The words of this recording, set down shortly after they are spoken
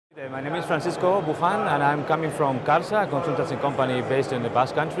My name is Francisco Buján and I'm coming from CARSA, a consultancy company based in the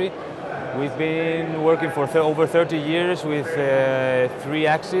Basque Country. We've been working for over 30 years with three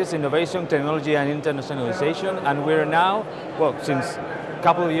axes: innovation, technology and internationalization, and we're now, well, since a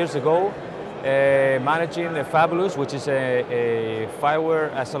couple of years ago, managing the Fabulous, which is a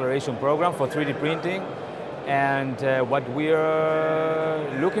fiber acceleration program for 3D printing. And what we are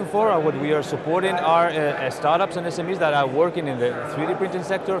looking for, or what we are supporting, are startups and SMEs that are working in the 3D printing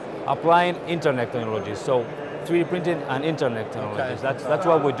sector, applying internet technologies. So 3D printing and internet technologies. Okay. That's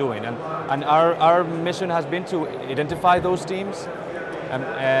what we're doing. And our mission has been to identify those teams,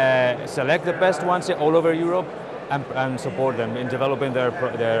 and select the best ones all over Europe, and support them in developing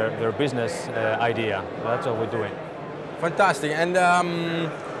their business idea. That's what we're doing. Fantastic. And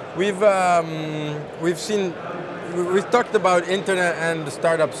we've talked about internet and the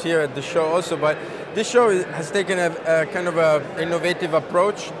startups here at the show also, but this show has taken a kind of a innovative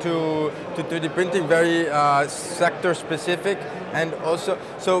approach to 3D printing, very sector specific. And also,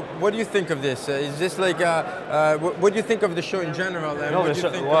 so what do you think of this? Is this like what do you think of the show in general? And no,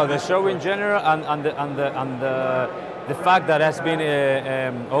 the show in general, and the fact that it has been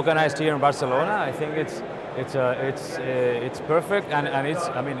organized here in Barcelona, I think it's perfect, and it's,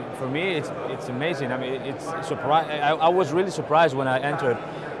 I mean, for me it's amazing. I mean, it's I was really surprised when I entered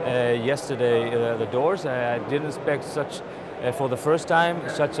yesterday the doors. I didn't expect such, for the first time,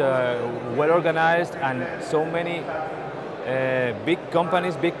 such a well organized and so many big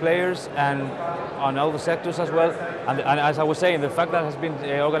companies, big players, and on all the sectors as well. And as I was saying, the fact that it has been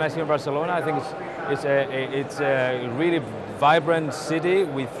organized here in Barcelona, I think it's a really vibrant city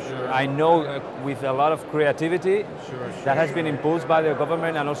with, I know, with a lot of creativity that has been imposed by the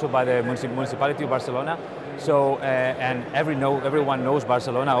government and also by the municipality of Barcelona. So and everyone knows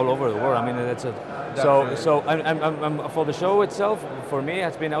Barcelona all over the world. I mean, that's a, so for the show itself, for me,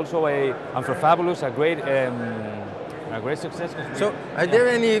 has been also and for Fabulous, a great success. So, are there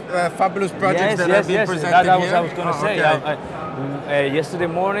any Fabulous projects that have been presented here? Yes, I was going to say. Okay. Yesterday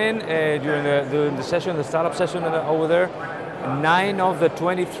morning, during the session, the startup session over there, 9 of the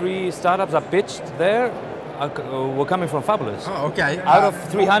 23 startups that pitched there were coming from Fabulous. Oh, okay. Out of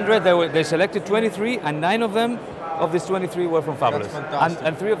 300, they selected 23, and 9 of them, of these 23, were from Fabulous.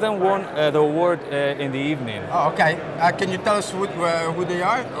 And 3 of them won the award in the evening. Oh, okay. Can you tell us who they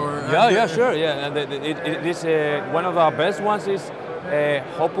are? Or, yeah, sure. Yeah, it is one of our best ones is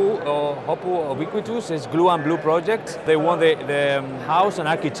Hopu Ubiquitous. It's Glue and Blue project. They won the House and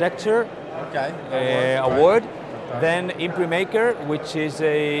Architecture award. Then Imprimaker, which is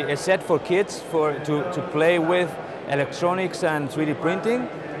a set for kids to play with electronics and 3D printing.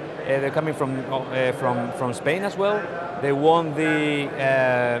 They're coming from Spain as well. They won the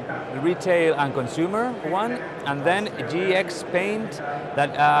retail and consumer one, and then GX Paint,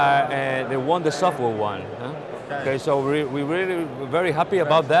 that they won the software one. Huh? Okay, so we're really very happy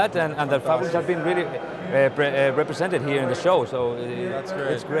about that, and the Fabulous have been really represented here in the show. So that's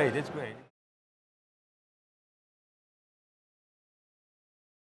great. It's great. It's great.